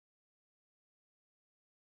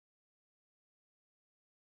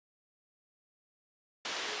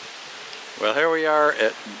Well, here we are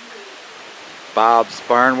at Bob's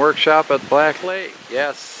Barn Workshop at Black Lake.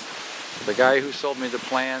 Yes, the guy who sold me the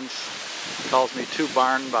plans calls me Two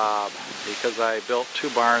Barn Bob because I built two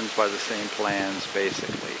barns by the same plans,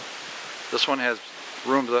 basically. This one has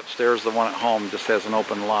rooms upstairs, the one at home just has an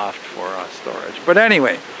open loft for storage. But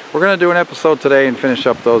anyway, we're going to do an episode today and finish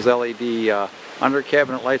up those LED under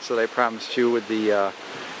cabinet lights that I promised you with the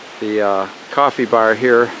coffee bar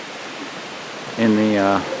here in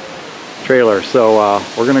the trailer. So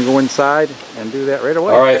we're going to go inside and do that right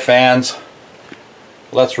away. Alright fans,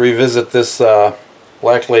 let's revisit this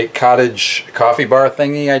Black Lake Cottage coffee bar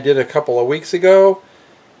thingy I did a couple of weeks ago.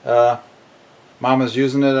 Mama's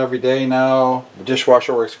using it every day now. The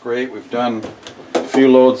dishwasher works great. We've done a few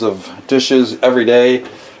loads of dishes every day,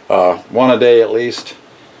 one a day at least.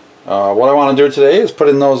 What I want to do today is put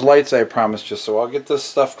in those lights I promised you, so I'll get this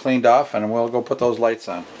stuff cleaned off and we'll go put those lights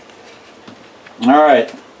on.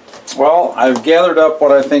 Alright, well, I've gathered up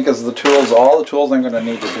what I think is the tools, all the tools I'm going to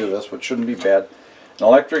need to do this, which shouldn't be bad. An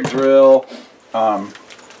electric drill. I'm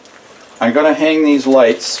going to hang these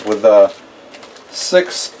lights with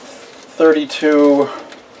 632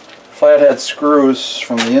 flathead screws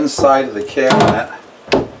from the inside of the cabinet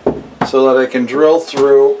so that I can drill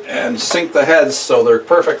through and sink the heads so they're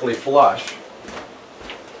perfectly flush.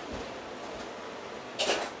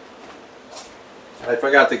 I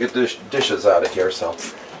forgot to get dishes out of here, so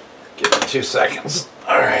give me 2 seconds.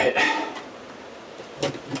 Alright.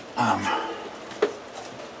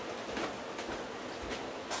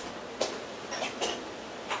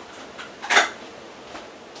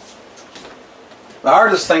 The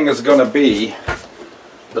hardest thing is going to be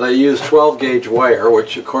that I use 12 gauge wire,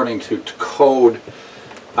 which according to code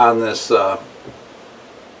on this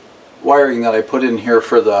wiring that I put in here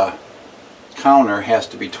for the counter has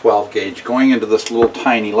to be 12 gauge going into this little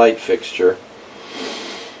tiny light fixture.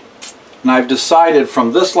 And I've decided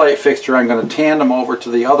from this light fixture I'm going to tandem over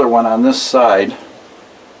to the other one on this side.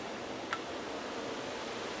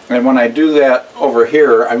 And when I do that over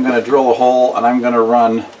here, I'm going to drill a hole and I'm going to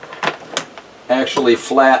run actually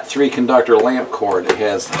flat 3-conductor lamp cord. It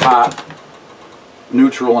has hot,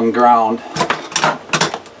 neutral, and ground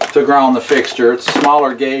to ground the fixture. It's a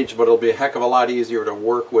smaller gauge, but it'll be a heck of a lot easier to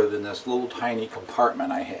work with in this little tiny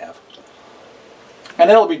compartment I have. And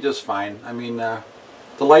it'll be just fine. I mean, the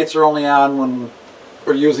lights are only on when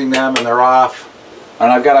we're using them and they're off. And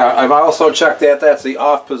I've also checked that that's the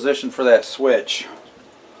off position for that switch.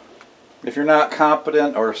 If you're not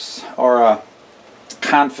competent or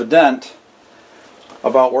confident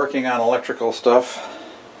about working on electrical stuff,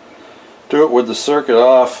 do it with the circuit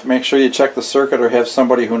off. Make sure you check the circuit or have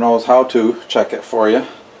somebody who knows how to check it for you.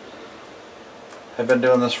 I've been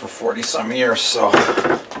doing this for 40-some years, so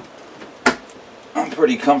I'm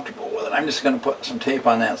pretty comfortable with it. I'm just going to put some tape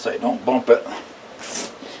on that so I don't bump it.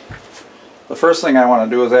 The first thing I want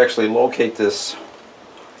to do is actually locate this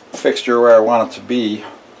fixture where I want it to be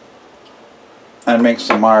and make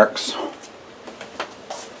some marks.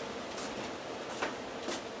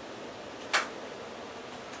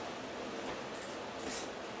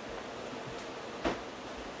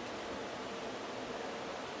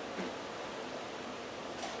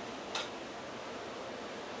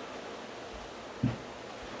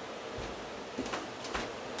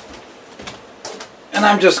 And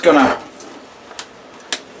I'm just going to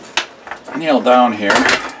nail down here.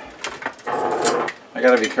 I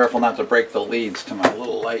got to be careful not to break the leads to my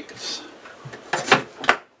little lights.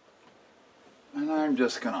 And I'm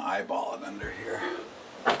just going to eyeball it under here.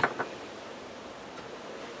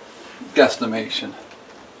 Guesstimation.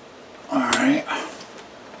 Alright.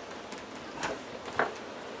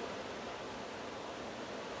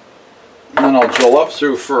 And then I'll drill up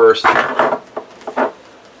through first.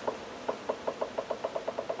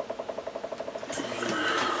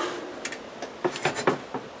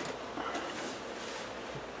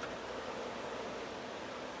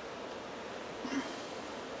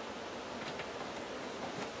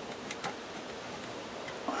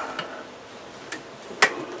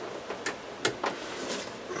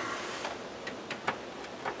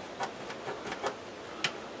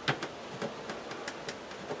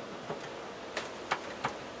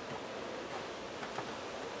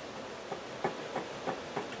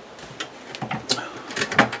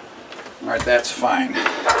 Alright, that's fine.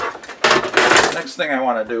 Next thing I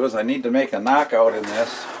want to do is I need to make a knockout in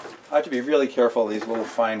this. I have to be really careful of these little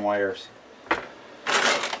fine wires.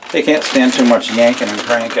 They can't stand too much yanking and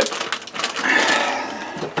cranking.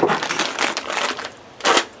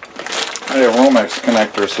 I have Romex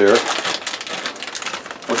connectors here,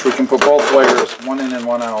 which we can put both wires, one in and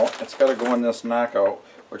one out. It's got to go in this knockout,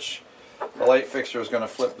 which The light fixture is going to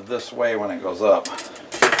flip this way when it goes up.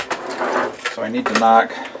 So I need to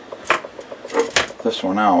knock this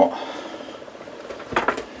one out.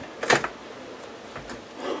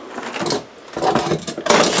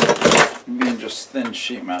 Being just thin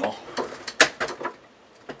sheet metal.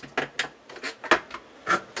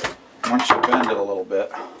 Once you bend it a little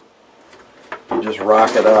bit, you just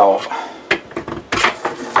rock it out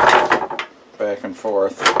back and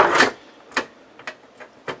forth,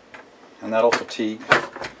 and that'll fatigue.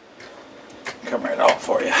 Come right out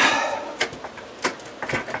for you.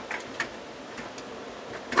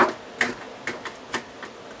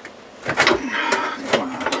 Come on.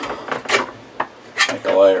 Make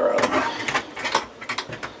a layer out of it.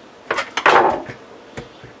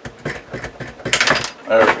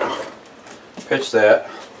 There we go. Pitch that.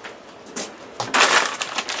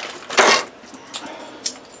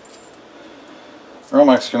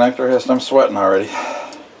 Romex connector has, I'm sweating already.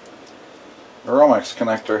 The Romex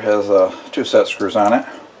connector has 2 set screws on it.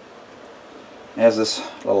 It has this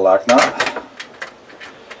little lock nut.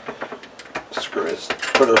 Screw it,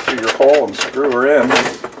 put her through your hole and screw her in.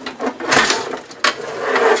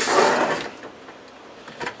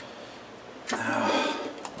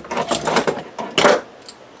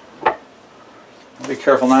 Be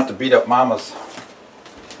careful not to beat up Mama's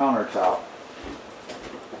countertop.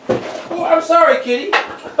 Oh, I'm sorry, kitty.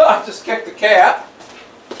 I just kicked the cat.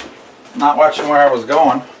 Not watching where I was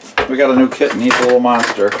going. We got a new kitten. He's a little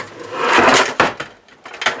monster.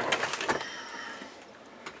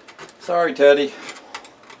 Sorry, Teddy.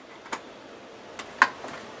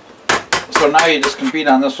 So now you just can beat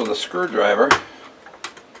on this with a screwdriver.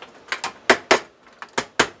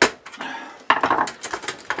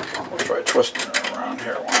 We'll try twisting her around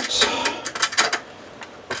here once.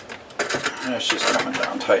 Yeah, she's coming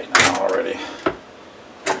down tight now already.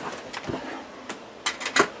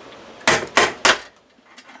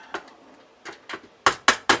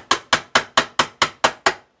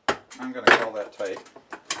 I'm going to call that tight.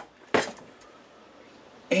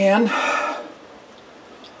 And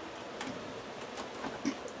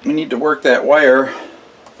we need to work that wire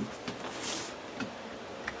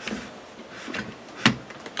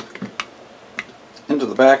into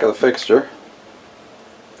the back of the fixture.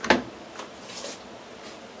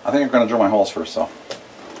 I think I'm going to drill my holes first, though.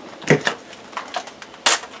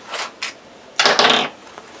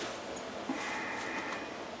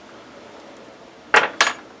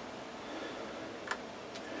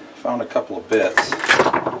 Found a couple of bits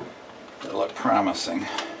that look promising.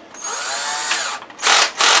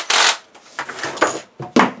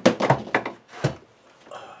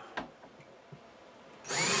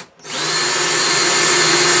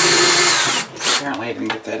 Apparently I didn't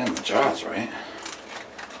get that in the jaws right.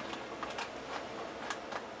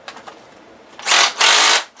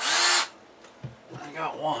 I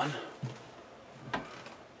got one.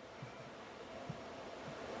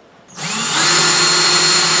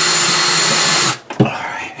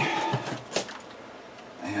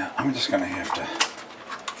 I'm just going to have to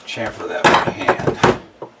chamfer that by hand,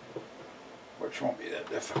 which won't be that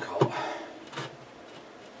difficult.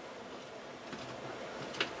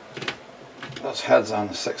 Those heads on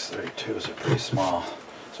the 632s are pretty small,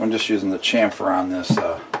 so I'm just using the chamfer on this.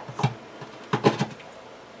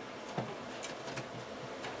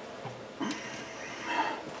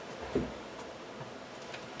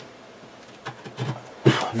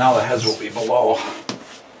 Now the heads will be below.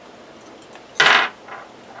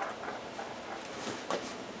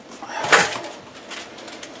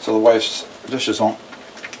 So the wife's dishes won't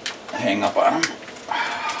hang up on them. I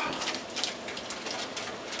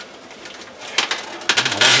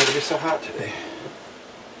don't have to be so hot today.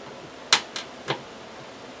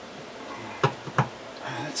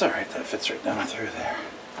 That's alright, that fits right down through there.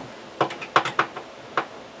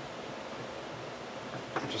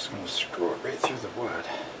 I'm just going to screw it right through the wood.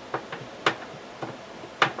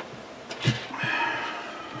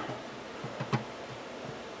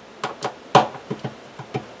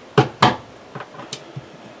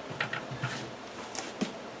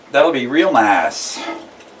 That'll be real nice.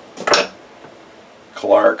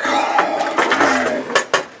 Clark. Alright.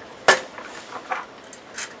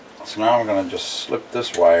 So now I'm going to just slip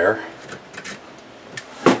this wire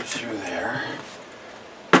through there.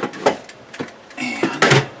 And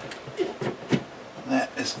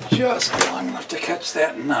that is just long enough to catch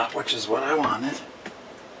that nut, which is what I wanted.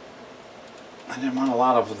 I didn't want a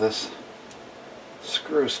lot of this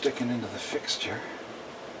screw sticking into the fixture.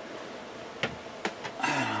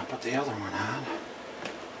 I'll put the other one on.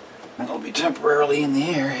 It'll be temporarily in the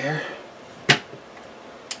air here.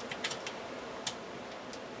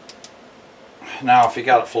 Now if you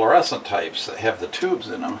got fluorescent types that have the tubes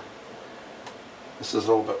in them, this is a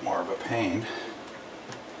little bit more of a pain,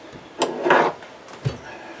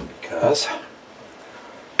 because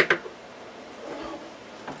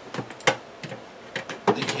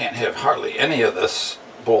you can't have hardly any of this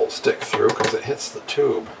bolt stick through because it hits the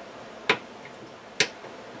tube.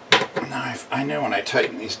 Now I knew when I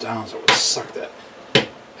tightened these down it would suck that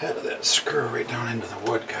head of that screw right down into the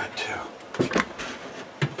wood guide too.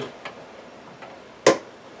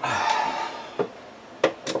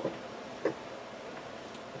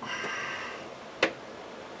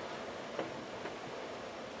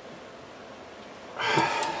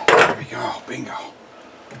 There we go, bingo.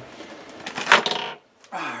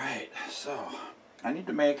 Alright, so I need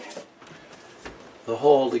to make the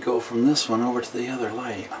hole to go from this one over to the other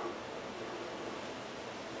light.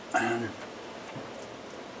 And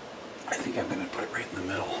I think I'm going to put it right in the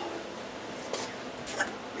middle,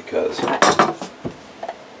 because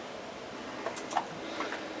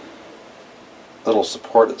it'll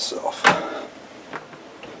support itself.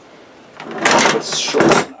 It's short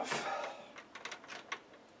enough,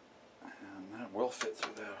 and that will fit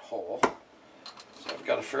through that hole. So I've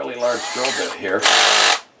got a fairly large drill bit here,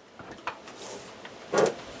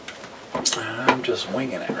 and I'm just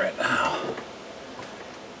winging it right now.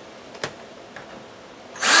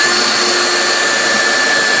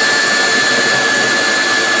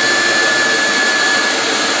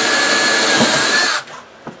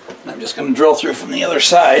 Just going to drill through from the other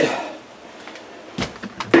side.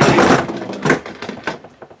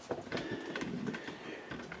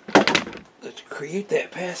 To create that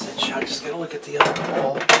passage, I just got to look at the other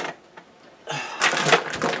hole.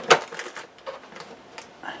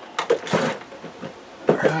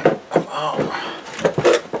 Right about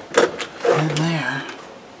in there.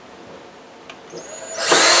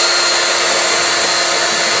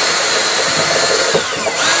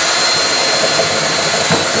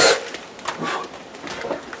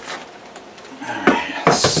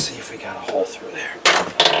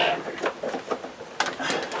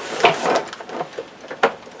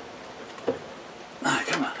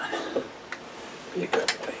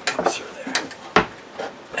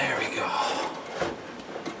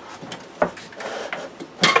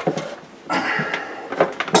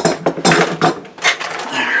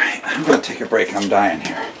 Break, I'm dying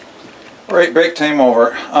here. Alright, break time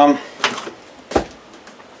over. What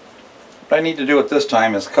I need to do at this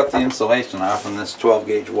time is cut the insulation off on this 12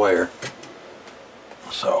 gauge wire.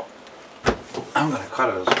 So I'm going to cut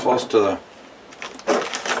it as close to the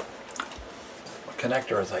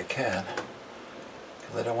connector as I can,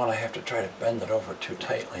 because I don't want to have to try to bend it over too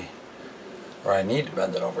tightly, or I need to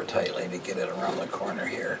bend it over tightly to get it around the corner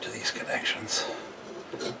here to these connections.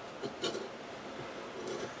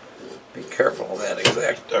 Be careful of that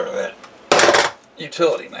that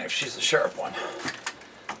utility knife. She's a sharp one.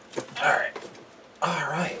 Alright.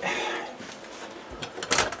 Alright.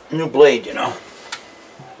 New blade, you know.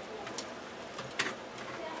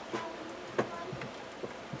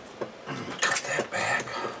 Cut that back.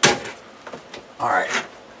 Alright.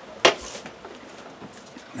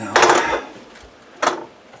 Now,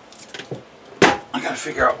 I gotta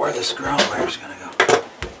figure out where this ground wire is gonna go.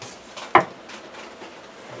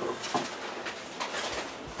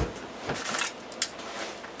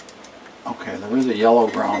 Okay, there is a yellow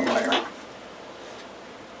ground wire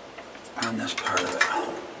on this part of it.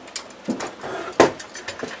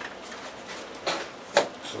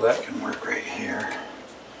 So that can work right here.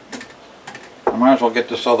 I might as well get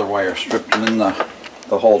this other wire stripped in the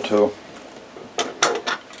hole too.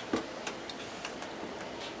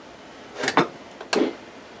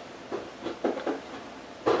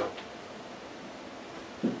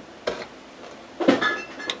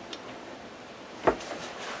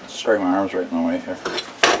 Sorry, my arm's right in the way here.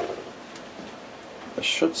 This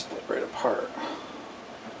should split right apart.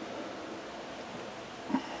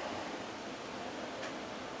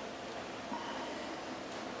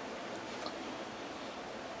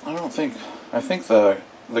 I think the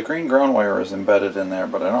green ground wire is embedded in there,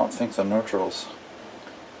 but I don't think the neutrals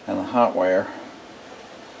and the hot wire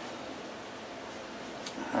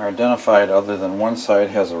are identified, other than one side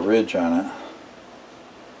has a ridge on it.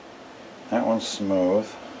 That one's smooth.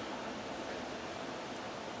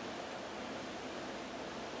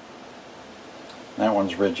 That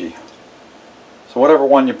one's ridgy. So whatever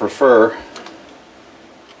one you prefer,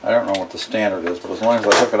 I don't know what the standard is, but as long as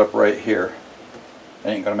I hook it up right here, I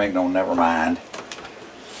ain't gonna make no never mind.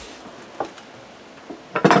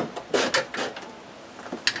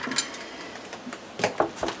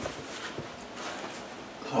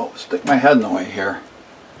 So stick my head in the way here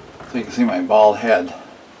so you can see my bald head.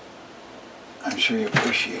 I'm sure you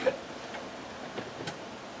appreciate it.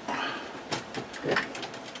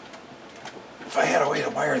 If I had a way to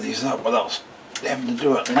wire these up without having to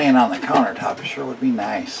do it laying on the countertop, it sure would be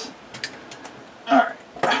nice. Alright.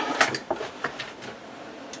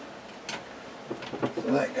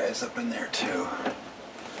 So that guy's up in there too.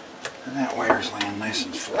 And that wire's laying nice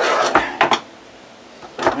and flat.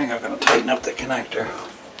 I think I'm going to tighten up the connector.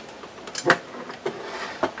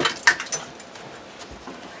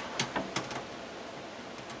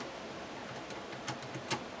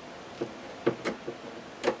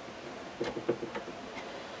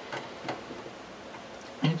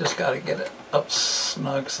 You just got to get it up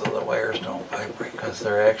snug so the wires don't vibrate, because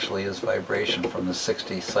there actually is vibration from the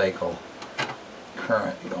 60 cycle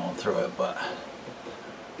current going through it, but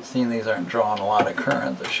seeing these aren't drawing a lot of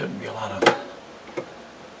current, there shouldn't be a lot of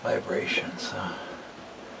vibration, so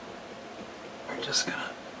we're just going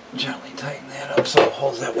to gently tighten that up so it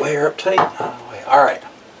holds that wire up tight out of the way. Alright,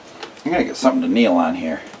 I'm going to get something to kneel on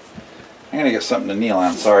here. I'm going to get something to kneel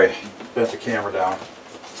on, sorry, bent the camera down.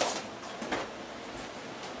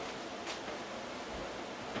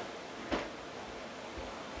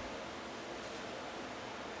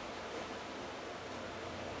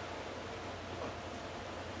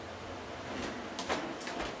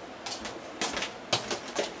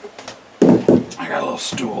 I got a little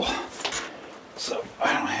stool, so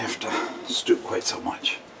I don't have to stoop quite so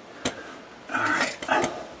much. Alright. I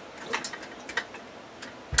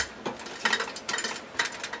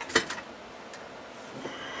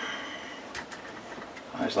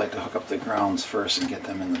always like to hook up the grounds first and get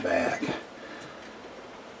them in the back.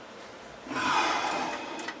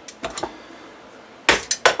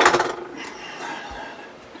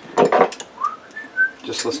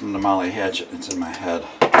 Just listen to Molly Hatchet, it's in my head.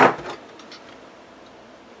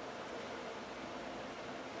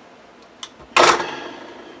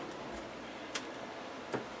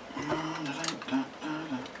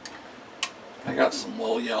 I got some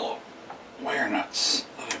little yellow wire nuts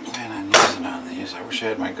that I plan on using on these. I wish I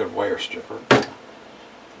had my good wire stripper.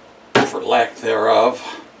 For lack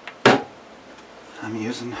thereof, I'm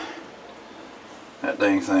using that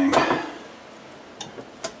dang thing.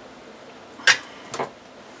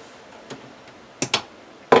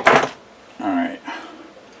 Alright.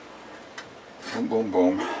 Boom, boom,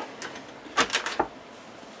 boom.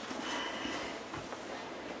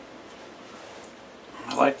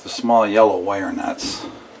 I like the small yellow wire nuts.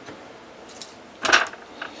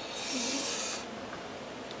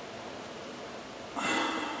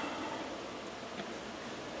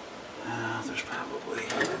 There's probably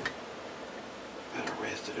better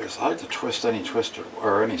ways to do this. I like to twist any twisted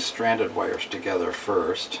or any stranded wires together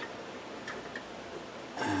first,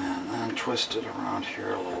 and then twist it around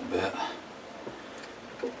here a little bit.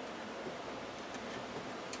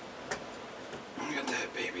 Get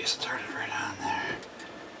that baby started right on there.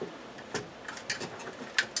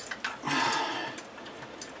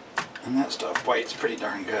 And that stuff bites pretty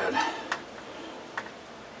darn good.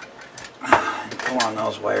 And pull on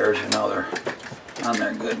those wires, you know they're on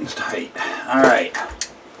there good and tight. Alright.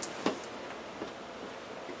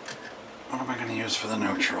 What am I going to use for the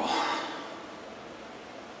neutral?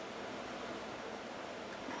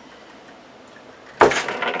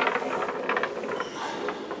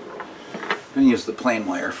 I'm going to use the plain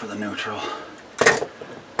wire for the neutral.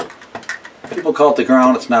 People call it the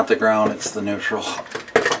ground. It's not the ground, it's the neutral.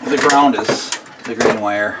 The ground is the green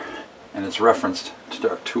wire, and it's referenced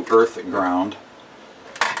to earth and ground.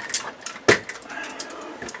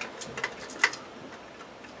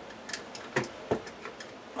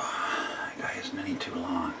 That guy isn't any too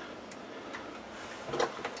long,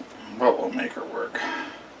 but we'll make her work.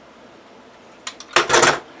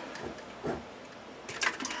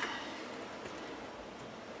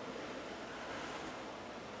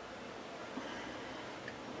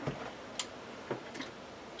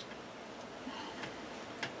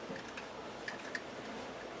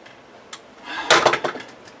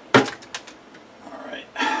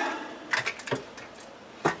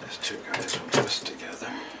 Two guys will twist together.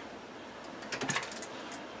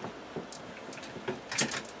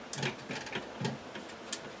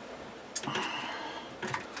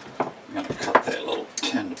 I'm going to cut that little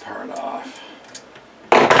tinned part off.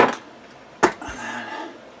 And then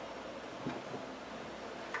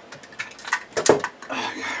I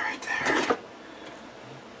got it right there.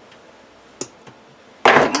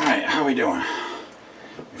 Alright, how we doing?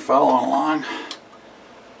 You following along?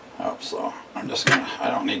 I hope so. I'm just gonna,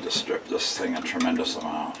 I don't need to strip this thing a tremendous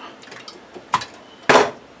amount,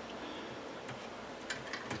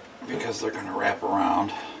 because they're gonna wrap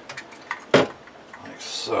around like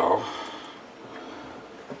so.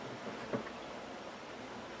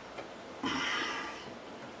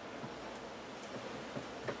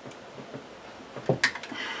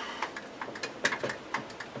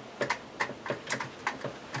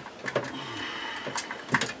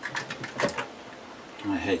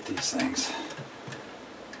 hate these things.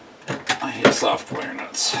 I hate soft wire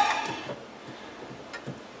nuts.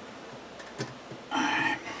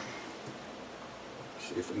 Alright.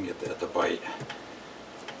 See if we can get that to bite.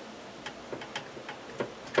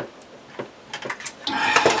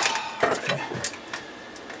 Alright.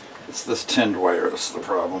 It's this tinned wire that's the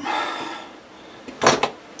problem.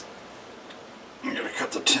 I'm going to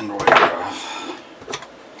cut the tinned wire off.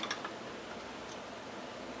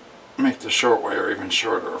 Make the short wire even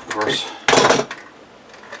shorter, of course.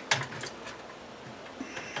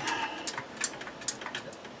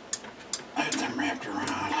 I have them wrapped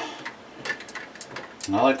around.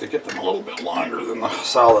 And I like to get them a little bit longer than the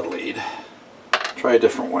solid lead. Try a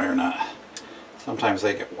different wire nut. Sometimes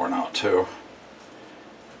they get worn out too.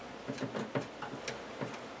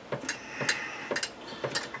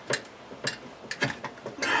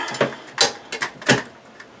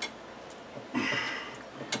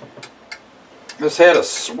 This had a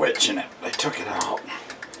switch in it. I took it out.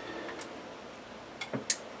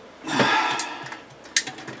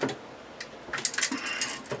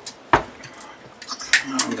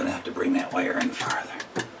 I'm going to have to bring that wire in farther.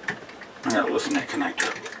 I'm going to loosen that connector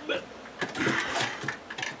a little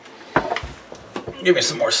bit. Give me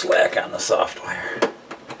some more slack on the soft wire.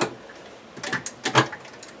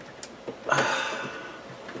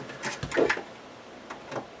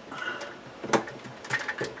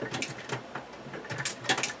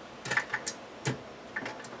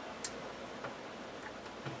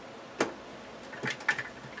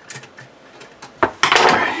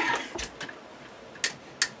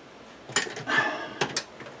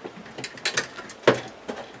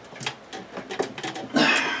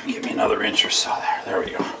 Another inch or so there. There we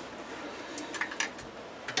go.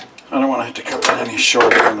 I don't want to have to cut that any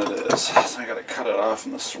shorter than it is, so I got to cut it off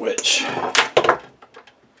in the switch. I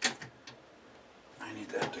need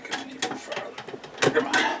that to come in even farther. Come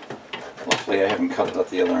on. Luckily I haven't cut it at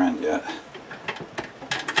the other end yet.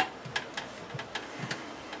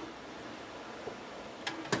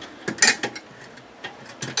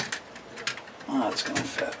 Oh, that's going to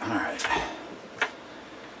fit. Alright.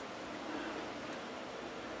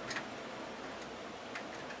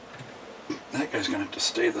 That guy's going to have to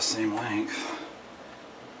stay the same length.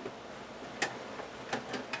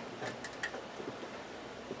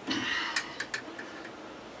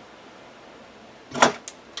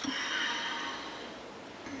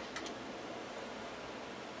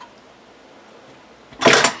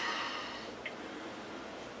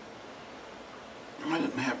 I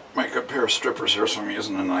didn't have my good pair of strippers here, so I'm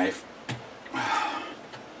using a knife.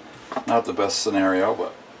 Not the best scenario,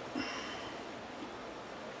 but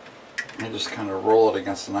you just kind of roll it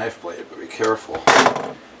against the knife blade, but be careful.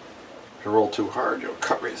 If you roll too hard, you'll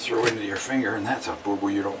cut right through into your finger, and that's a boo-boo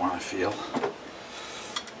you don't want to feel.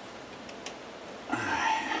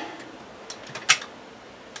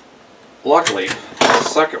 Luckily, the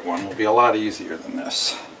second one will be a lot easier than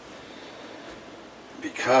this,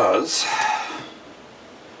 because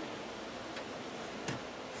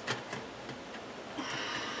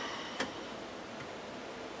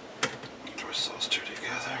twist those two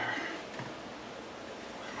together.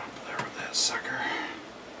 I'm up there with that sucker.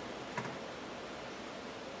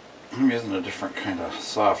 I'm using a different kind of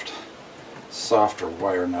softer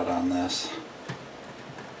wire nut on this.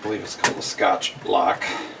 I believe it's called a Scotch lock.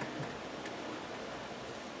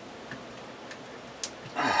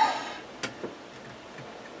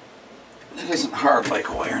 It isn't hard like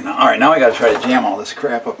a wire nut. Alright, now I gotta try to jam all this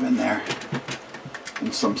crap up in there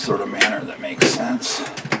in some sort of manner that makes sense.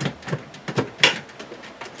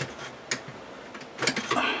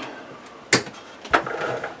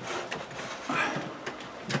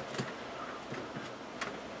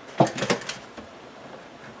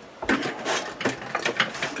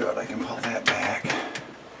 Good, I can pull that back.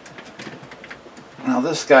 Now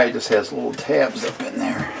this guy just has little tabs up in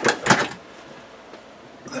there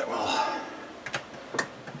that will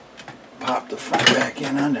pop the front back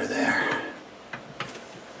in under there.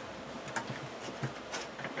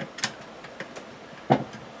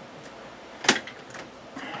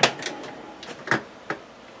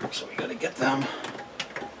 So we gotta get them.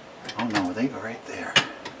 Oh no, they go right there.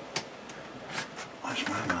 Watch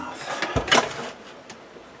my mouth.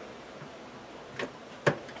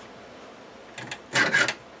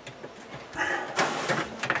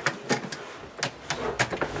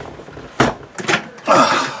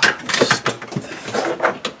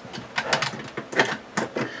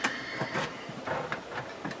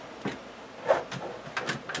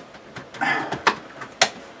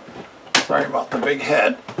 Sorry about the big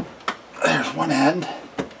head. There's one end.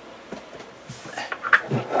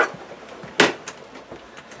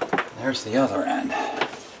 There's the other end.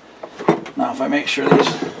 Now if I make sure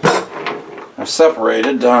these are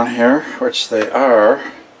separated down here, which they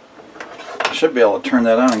are, I should be able to turn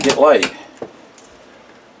that on and get light.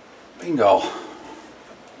 Bingo. I'm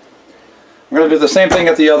going to do the same thing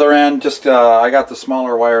at the other end, just I got the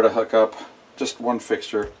smaller wire to hook up, just one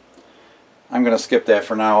fixture. I'm going to skip that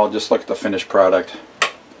for now, I'll just look at the finished product.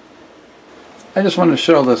 I just wanted to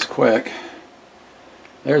show this quick.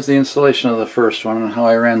 There's the installation of the first one and how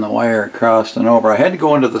I ran the wire across and over. I had to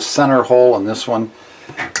go into the center hole in this one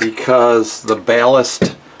because the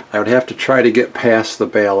ballast, I would have to try to get past the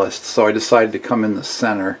ballast, so I decided to come in the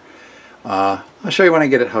center. I'll show you when I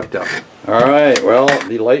get it hooked up. Alright, well,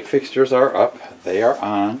 the light fixtures are up. They are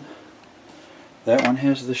on. That one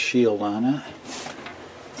has the shield on it.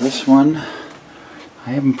 This one,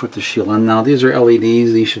 I haven't put the shield on. Now these are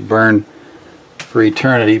LEDs. These should burn for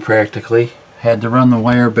eternity practically. Had to run the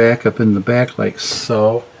wire back up in the back like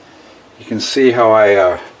so. You can see how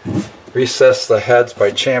I recess the heads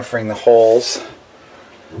by chamfering the holes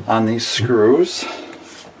on these screws.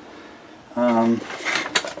 Let's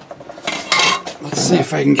see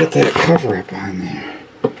if I can get that cover up on there.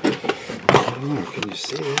 Oh, can you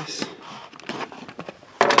see this?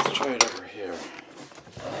 Let's try it over here.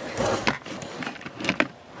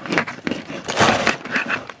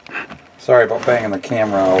 Sorry about banging the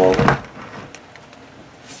camera all over.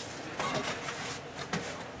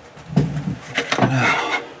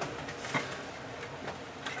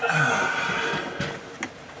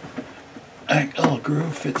 That little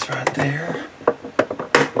groove fits right there.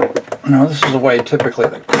 Now this is the way typically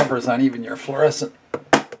the covers on even your fluorescent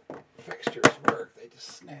fixtures work. They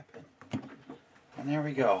just snap in. And there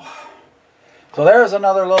we go. So there's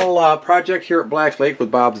another little project here at Black Lake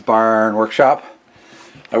with Bob's Barn Workshop.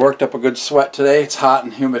 I worked up a good sweat today. It's hot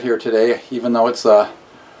and humid here today, even though it's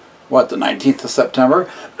what, the 19th of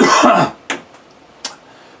September.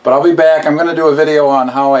 But I'll be back. I'm going to do a video on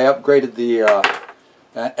how I upgraded the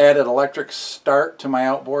added electric start to my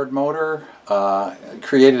outboard motor,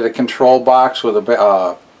 created a control box with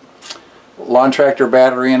a lawn tractor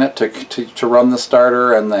battery in it to run the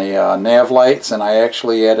starter and the nav lights, and I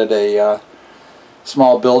actually added a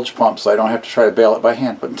small bilge pump so I don't have to try to bail it by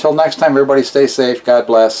hand. But until next time, everybody stay safe, God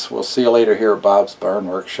bless. We'll see you later here at Bob's Barn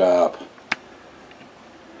Workshop.